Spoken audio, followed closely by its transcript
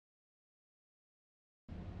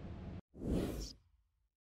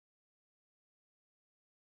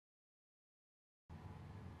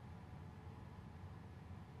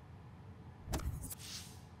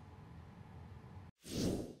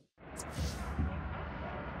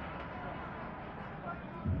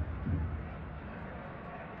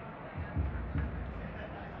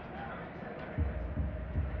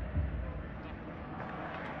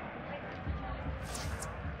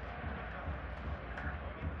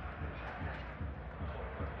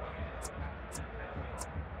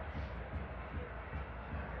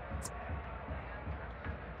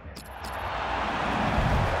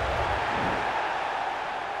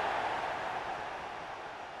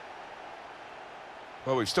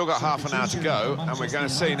Well, we've still got half an hour to go, and we're going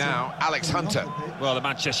to see now Alex Hunter. Well, the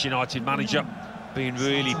Manchester United manager being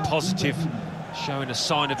really positive, showing a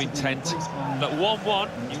sign of intent. At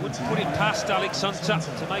 1-1, you wouldn't put it past Alex Hunter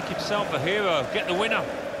to make himself a hero, get the winner.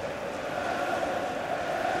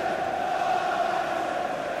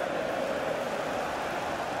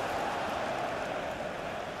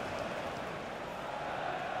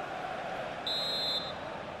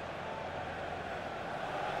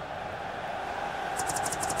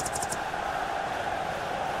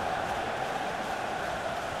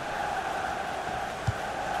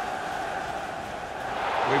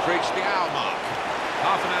 We've reached the hour mark.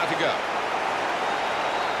 Half an hour to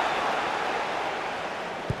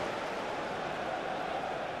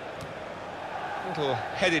go. Little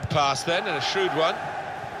headed pass then, and a shrewd one.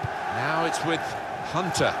 Now it's with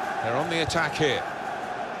Hunter. They're on the attack here.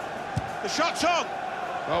 The shot's on!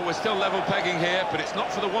 Well, we're still level pegging here, but it's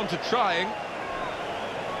not for the want of trying.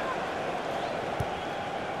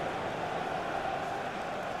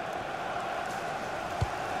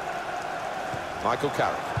 Michael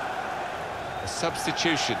Carrick. A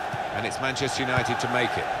substitution, and it's Manchester United to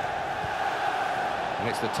make it. And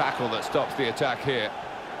it's the tackle that stops the attack here.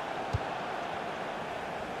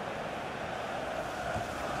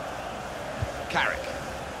 Carrick.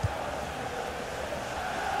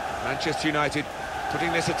 Manchester United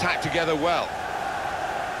putting this attack together well.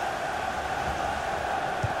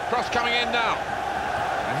 Cross coming in now.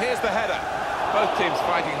 And here's the header. Both teams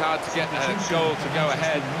fighting hard to get a goal to go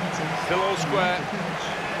ahead. Still all square.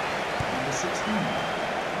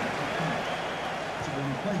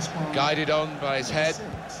 Guided on by his head.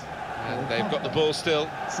 And they've got the ball still.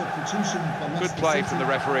 Good play from the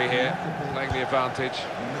referee here, playing the advantage.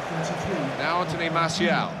 Now Anthony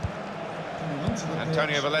Martial.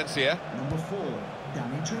 Antonio Valencia.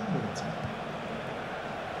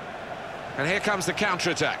 And here comes the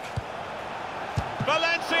counter-attack.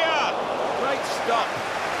 Valencia! Great stop.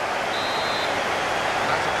 And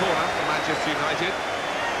that's a corner for Manchester United.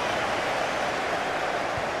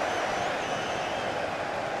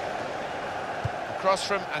 Cross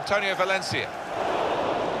from Antonio Valencia.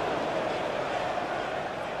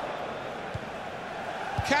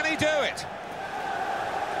 Can he do it?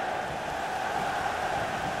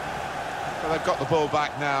 Well, they've got the ball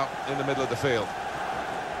back now in the middle of the field.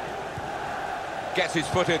 Gets his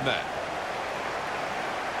foot in there.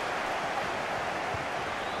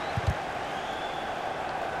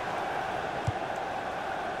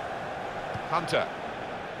 Hunter.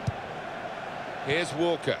 Here's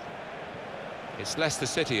Walker. It's Leicester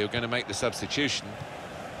City who are going to make the substitution.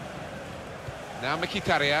 Now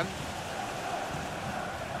Mkhitaryan.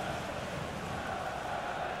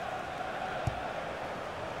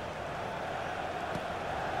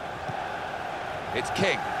 It's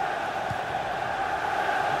King.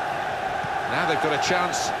 Now they've got a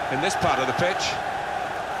chance in this part of the pitch.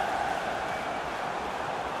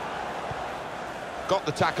 Got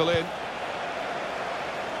the tackle in.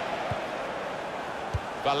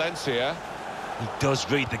 Valencia. He does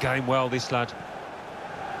read the game well, this lad.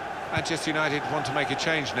 Manchester United want to make a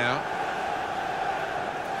change now.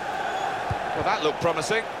 Well, that looked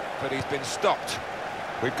promising, but he's been stopped.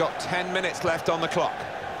 We've got 10 minutes left on the clock.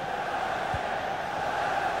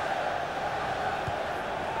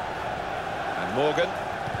 And Morgan.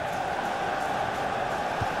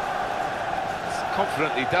 It's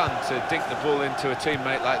confidently done to dink the ball into a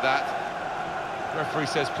teammate like that. Referee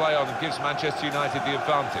says play on and gives Manchester United the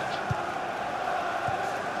advantage.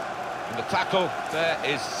 And the tackle there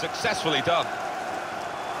is successfully done.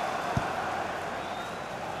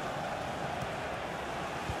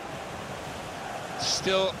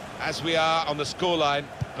 Still, as we are on the scoreline,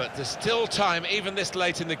 but there's still time, even this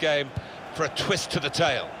late in the game, for a twist to the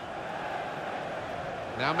tail.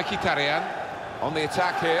 Now Mkhitaryan on the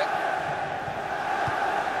attack here.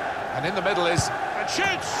 And in the middle is... and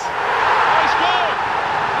shoots! They scored!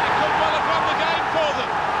 It could well have won the game for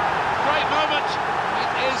them. Great moment.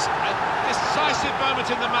 It is a decisive moment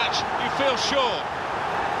in the match, you feel sure.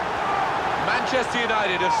 Manchester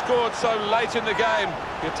United have scored so late in the game,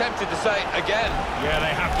 you're tempted to say again. Yeah,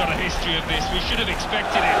 they have got a history of this. We should have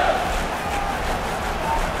expected it.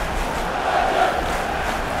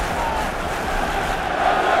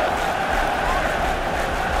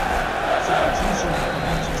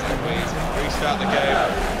 We restart the game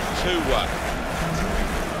 2-1.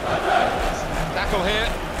 Tackle here.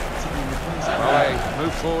 Well, they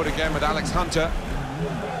move forward again with Alex Hunter.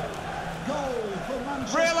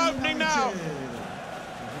 Real opening now.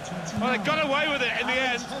 Well, they got away with it in the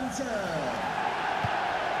end.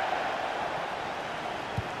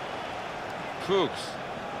 Fuchs.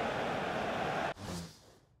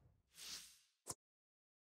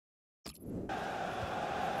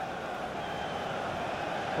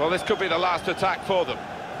 Well, this could be the last attack for them.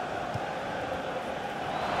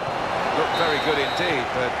 Looked very good indeed,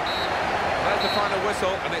 but there's the final whistle,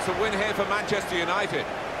 and it's a win here for Manchester United.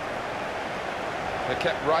 They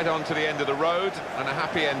kept right on to the end of the road, and a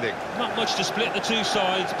happy ending. Not much to split the two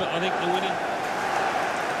sides, but I think the winning...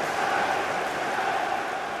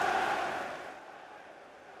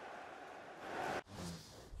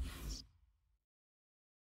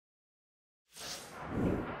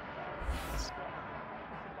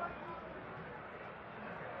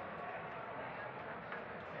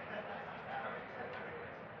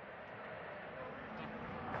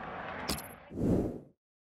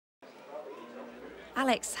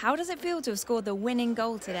 Alex, how does it feel to have scored the winning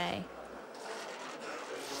goal today?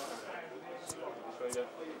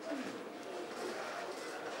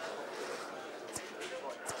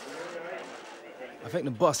 I think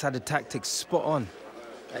the boss had the tactics spot on.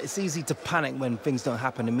 It's easy to panic when things don't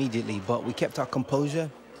happen immediately, but we kept our composure,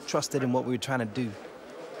 trusted in what we were trying to do.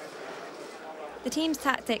 The team's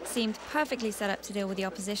tactics seemed perfectly set up to deal with the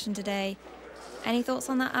opposition today. Any thoughts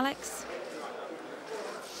on that, Alex?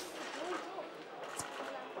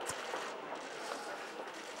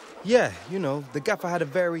 Yeah, you know, the gaffer had a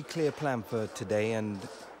very clear plan for today, and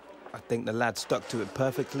I think the lads stuck to it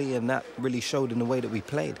perfectly, and that really showed in the way that we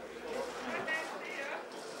played.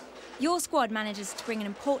 Your squad manages to bring an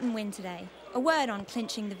important win today. A word on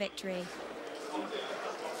clinching the victory.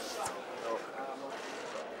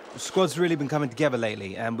 The squad's really been coming together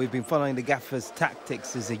lately, and we've been following the gaffer's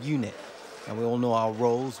tactics as a unit, and we all know our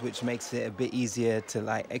roles, which makes it a bit easier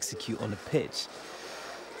to, execute on the pitch.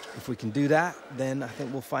 If we can do that, then I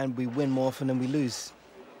think we'll find we win more often than we lose.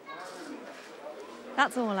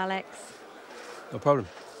 That's all, Alex. No problem.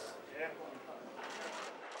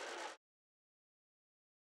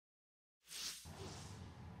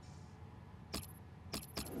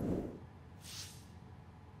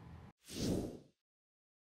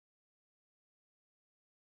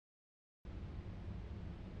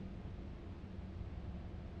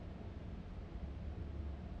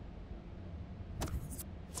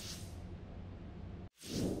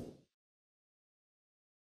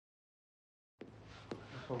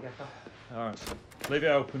 All right, leave it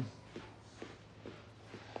open.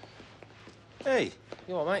 Hey.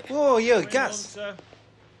 You all right, mate? Whoa, yo, Gas.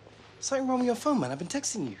 Something wrong with your phone, man. I've been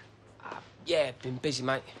texting you. Yeah, been busy,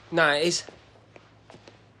 mate. No, it is.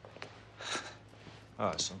 All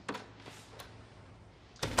right, son.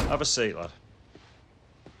 Have a seat, lad.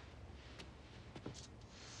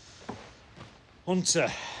 Hunter,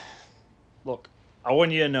 look, I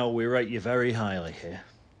want you to know we rate you very highly here.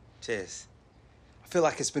 Cheers. I feel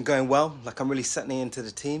like it's been going well, like I'm really settling into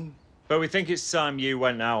the team. But we think it's time you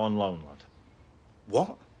went out on loan, lad.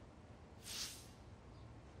 What?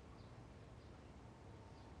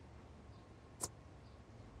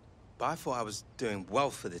 But I thought I was doing well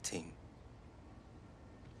for the team.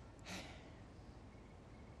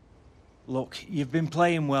 Look, you've been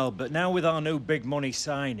playing well, but now with our new big money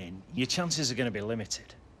signing, your chances are going to be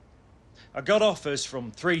limited. I got offers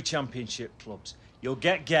from 3 championship clubs. You'll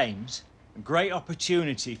get games, a great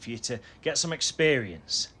opportunity for you to get some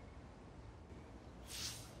experience.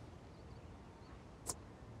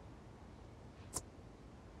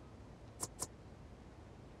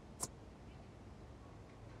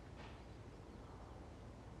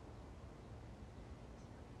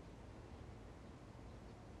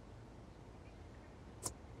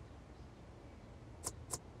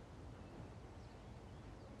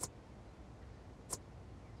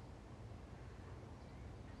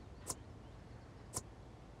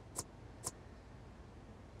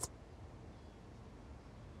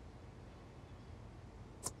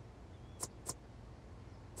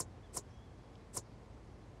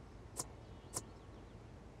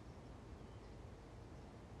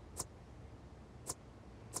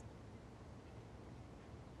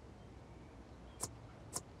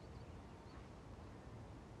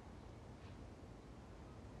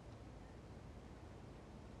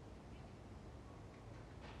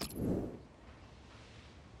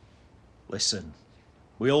 Listen,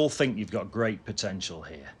 we all think you've got great potential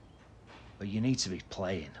here, but you need to be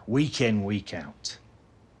playing week in, week out.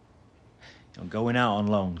 You know, going out on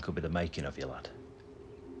loan could be the making of you, lad.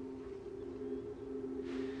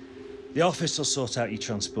 The office will sort out your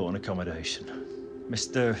transport and accommodation.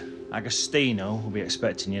 Mr. Agostino will be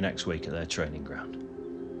expecting you next week at their training ground.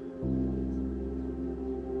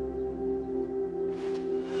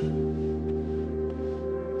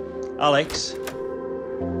 Alex.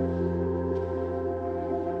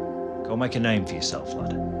 Go make a name for yourself,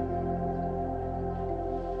 lad.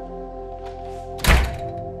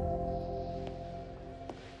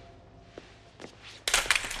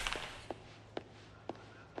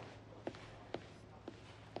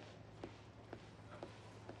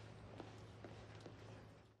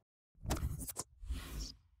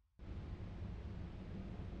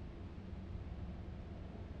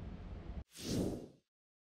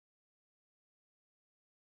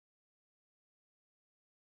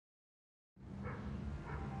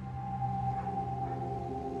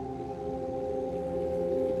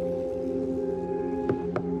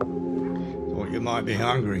 you might be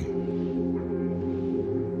hungry.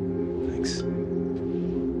 Thanks.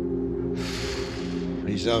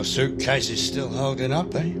 These old suitcases still holding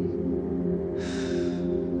up, eh?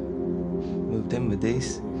 Moved in with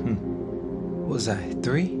these. What was that,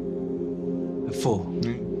 3? or 4?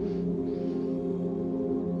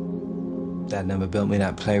 Dad never built me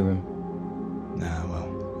that playroom. Nah, well,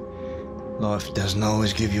 life doesn't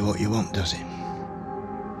always give you what you want, does it?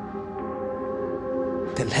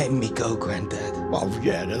 They're letting me go, Granddad. Well,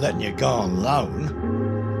 yeah, they're letting you go on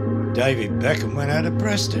loan. David Beckham went out of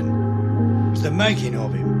Preston. It was the making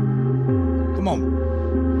of him. Come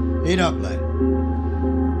on, eat up, lad.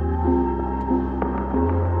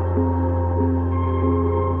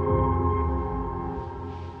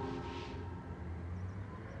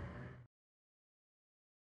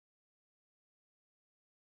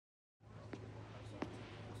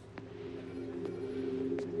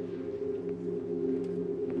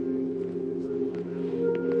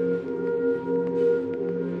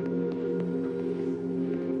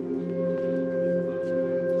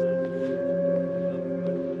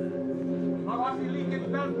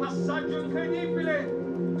 Passaggio incredibile!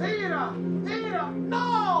 Tira! Tira!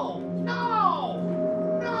 No! No!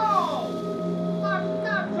 No!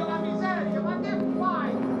 Mannaggia la miseria, ma che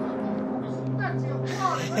fai? Come spezzi il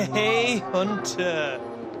cuore! Hey, Hunter!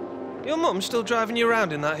 Your mum's still driving you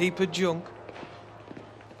around in that heap of junk?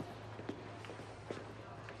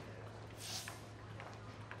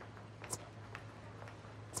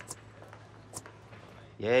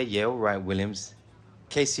 Yeah, all right, Williams.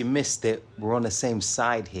 In case you missed it, we're on the same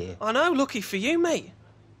side here. I know, lucky for you, mate.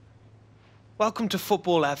 Welcome to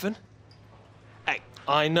Football Heaven. Hey,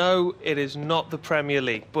 I know it is not the Premier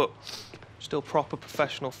League, but still proper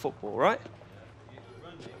professional football, right?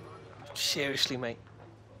 Seriously, mate.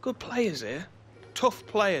 Good players here. Tough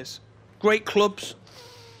players. Great clubs.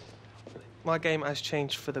 My game has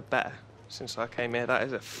changed for the better since I came here. That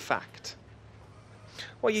is a fact.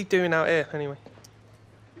 What are you doing out here, anyway?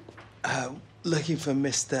 Looking for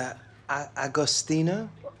Mr. Agostino?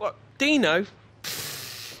 What? Dino?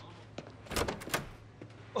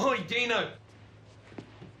 Oi, Dino!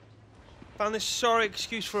 Found this sorry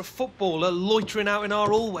excuse for a footballer loitering out in our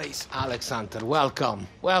hallways. Alexander, welcome,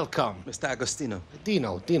 welcome. Mr. Agostino?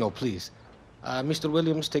 Dino, please. Mr.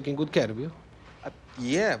 Williams taking good care of you?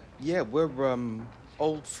 Yeah, we're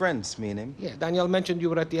old friends, me and him. Yeah, Daniel mentioned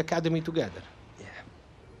you were at the academy together. Yeah.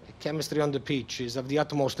 Chemistry on the pitch is of the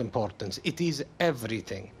utmost importance. It is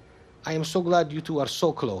everything. I am so glad you two are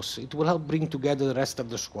so close. It will help bring together the rest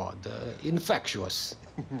of the squad. Infectious.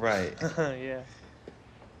 Right. Yeah.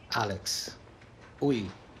 Alex, we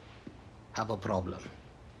have a problem.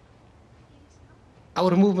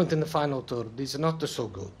 Our movement in the final third is not so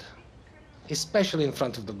good, especially in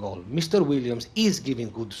front of the goal. Mr. Williams is giving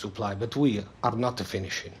good supply, but we are not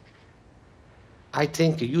finishing. I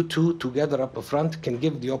think you two together up front can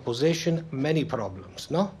give the opposition many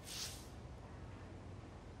problems, no?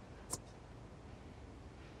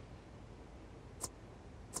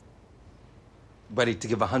 Ready to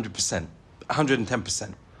give 100%,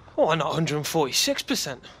 110%. Why not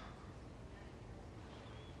 146%?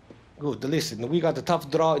 Good, listen, we got a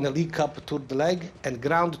tough draw in the League Cup toward the leg and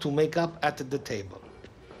ground to make up at the table.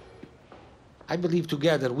 I believe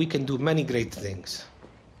together we can do many great things.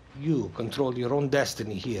 You control your own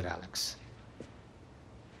destiny here, Alex.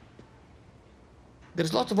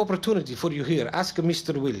 There's lots of opportunity for you here. Ask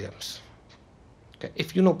Mr. Williams. Okay.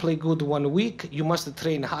 If you don't play good 1 week, you must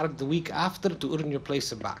train hard the week after to earn your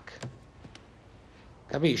place back.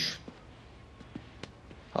 Capish?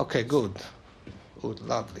 Okay, good. Good,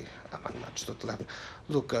 lovely.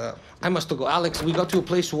 Look, I must go. Alex, we got you a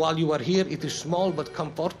place while you are here. It is small but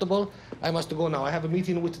comfortable. I must go now. I have a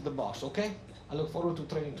meeting with the boss, okay? I look forward to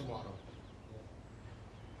training tomorrow.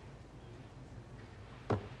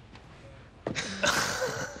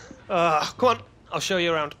 Come on, I'll show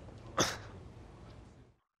you around.